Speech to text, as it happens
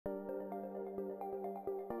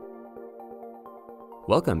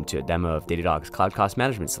Welcome to a demo of Datadog's cloud cost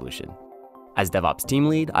management solution. As DevOps team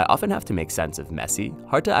lead, I often have to make sense of messy,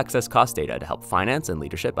 hard to access cost data to help finance and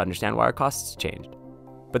leadership understand why our costs changed.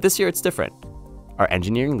 But this year it's different. Our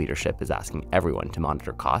engineering leadership is asking everyone to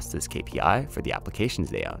monitor costs as KPI for the applications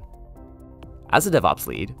they own. As a DevOps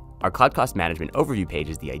lead, our cloud cost management overview page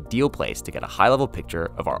is the ideal place to get a high-level picture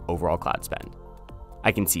of our overall cloud spend.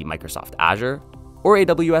 I can see Microsoft Azure or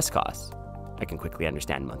AWS costs. I can quickly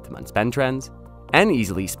understand month-to-month spend trends and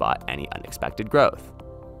easily spot any unexpected growth.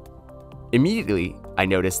 Immediately, I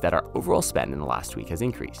notice that our overall spend in the last week has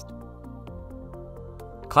increased.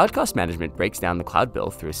 Cloud cost management breaks down the cloud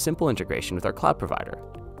bill through a simple integration with our cloud provider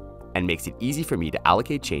and makes it easy for me to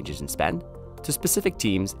allocate changes in spend to specific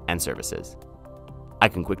teams and services. I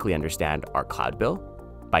can quickly understand our cloud bill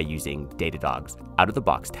by using Datadog's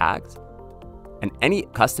out-of-the-box tags, and any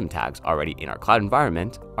custom tags already in our cloud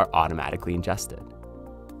environment are automatically ingested.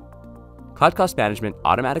 Cloud cost management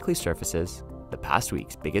automatically surfaces the past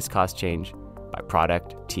week's biggest cost change by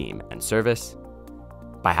product, team, and service.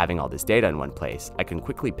 By having all this data in one place, I can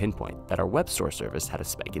quickly pinpoint that our web store service had a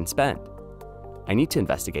spike in spend. I need to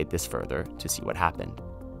investigate this further to see what happened.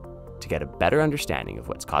 To get a better understanding of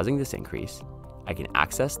what's causing this increase, I can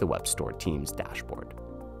access the web store team's dashboard.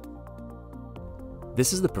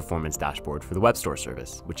 This is the performance dashboard for the web store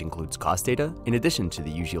service, which includes cost data in addition to the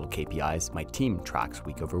usual KPIs my team tracks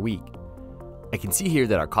week over week. I can see here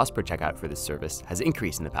that our cost per checkout for this service has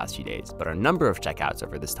increased in the past few days, but our number of checkouts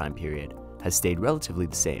over this time period has stayed relatively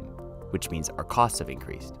the same, which means our costs have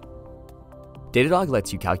increased. Datadog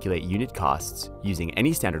lets you calculate unit costs using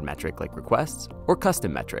any standard metric like requests or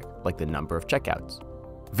custom metric like the number of checkouts.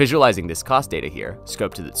 Visualizing this cost data here,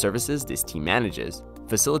 scoped to the services this team manages,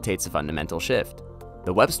 facilitates a fundamental shift.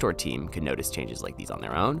 The web store team can notice changes like these on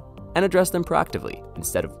their own and address them proactively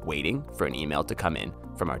instead of waiting for an email to come in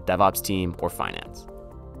from our DevOps team or finance.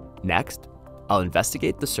 Next, I'll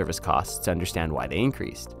investigate the service costs to understand why they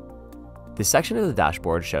increased. This section of the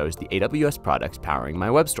dashboard shows the AWS products powering my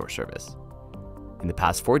web store service. In the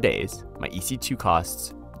past 4 days, my EC2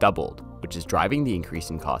 costs doubled, which is driving the increase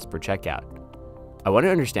in cost per checkout. I want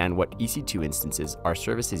to understand what EC2 instances our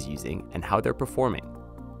service is using and how they're performing.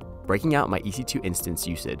 Breaking out my EC2 instance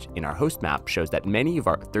usage in our host map shows that many of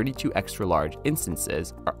our 32 extra large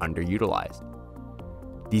instances are underutilized.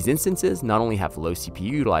 These instances not only have low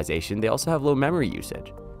CPU utilization, they also have low memory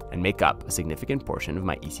usage and make up a significant portion of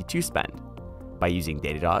my EC2 spend. By using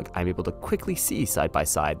Datadog, I'm able to quickly see side by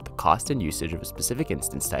side the cost and usage of a specific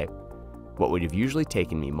instance type. What would have usually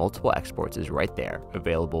taken me multiple exports is right there,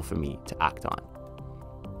 available for me to act on.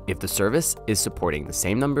 If the service is supporting the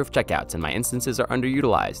same number of checkouts and my instances are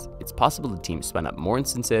underutilized, it's possible the team spun up more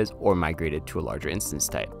instances or migrated to a larger instance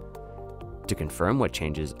type. To confirm what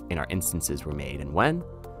changes in our instances were made and when,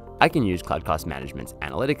 I can use Cloud Cost Management's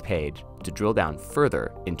analytic page to drill down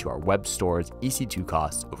further into our web store's EC2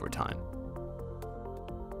 costs over time.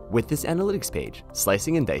 With this analytics page,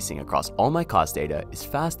 slicing and dicing across all my cost data is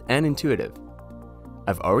fast and intuitive.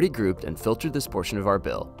 I've already grouped and filtered this portion of our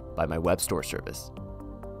bill by my web store service.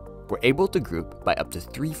 We're able to group by up to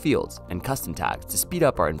 3 fields and custom tags to speed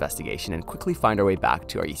up our investigation and quickly find our way back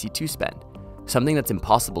to our EC2 spend, something that's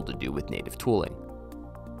impossible to do with native tooling.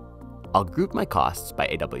 I'll group my costs by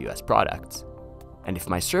AWS products, and if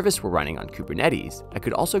my service were running on Kubernetes, I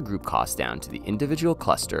could also group costs down to the individual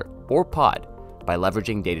cluster or pod by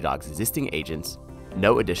leveraging Datadog's existing agents,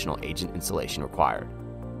 no additional agent installation required.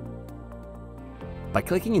 By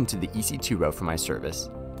clicking into the EC2 row for my service,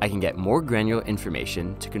 I can get more granular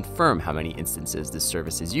information to confirm how many instances this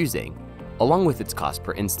service is using, along with its cost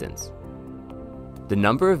per instance. The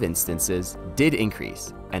number of instances did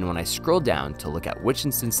increase, and when I scrolled down to look at which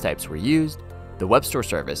instance types were used, the web store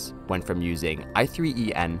service went from using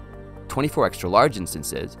i3EN 24 extra large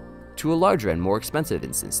instances to a larger and more expensive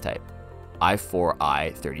instance type,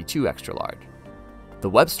 i4i 32 extra large. The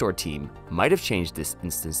web store team might have changed this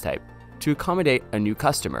instance type to accommodate a new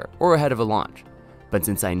customer or ahead of a launch. But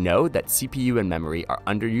since I know that CPU and memory are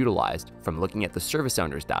underutilized from looking at the service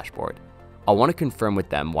owner's dashboard, I'll want to confirm with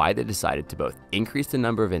them why they decided to both increase the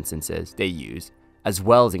number of instances they use as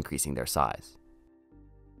well as increasing their size.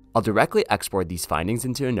 I'll directly export these findings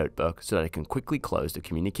into a notebook so that I can quickly close the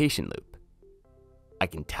communication loop. I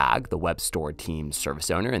can tag the web store team's service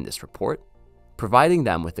owner in this report, providing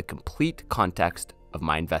them with a complete context of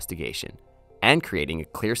my investigation and creating a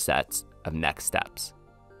clear set of next steps.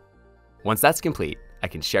 Once that's complete, I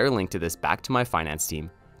can share a link to this back to my finance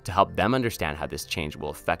team to help them understand how this change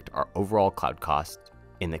will affect our overall cloud costs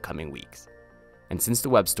in the coming weeks. And since the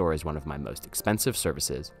web store is one of my most expensive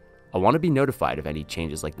services, I want to be notified of any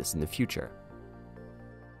changes like this in the future.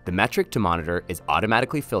 The The metric to monitor is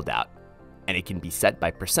automatically filled out, and it can be set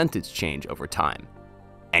by percentage change over time.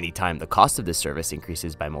 Anytime the cost of this service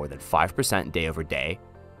increases by more than 5% day over day,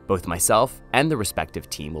 both myself and the respective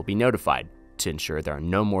team will be notified to ensure there are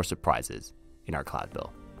no more surprises in our cloud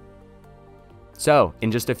bill. So,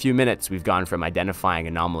 in just a few minutes, we've gone from identifying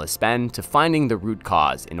anomalous spend to finding the root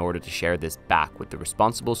cause in order to share this back with the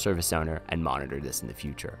responsible service owner and monitor this in the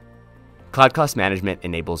future. Cloud cost management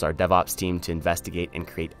enables our DevOps team to investigate and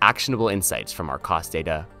create actionable insights from our cost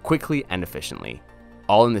data quickly and efficiently,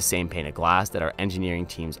 all in the same pane of glass that our engineering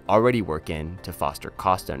teams already work in to foster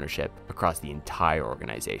cost ownership across the entire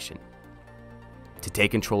organization. To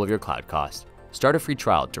take control of your cloud costs, start a free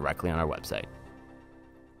trial directly on our website.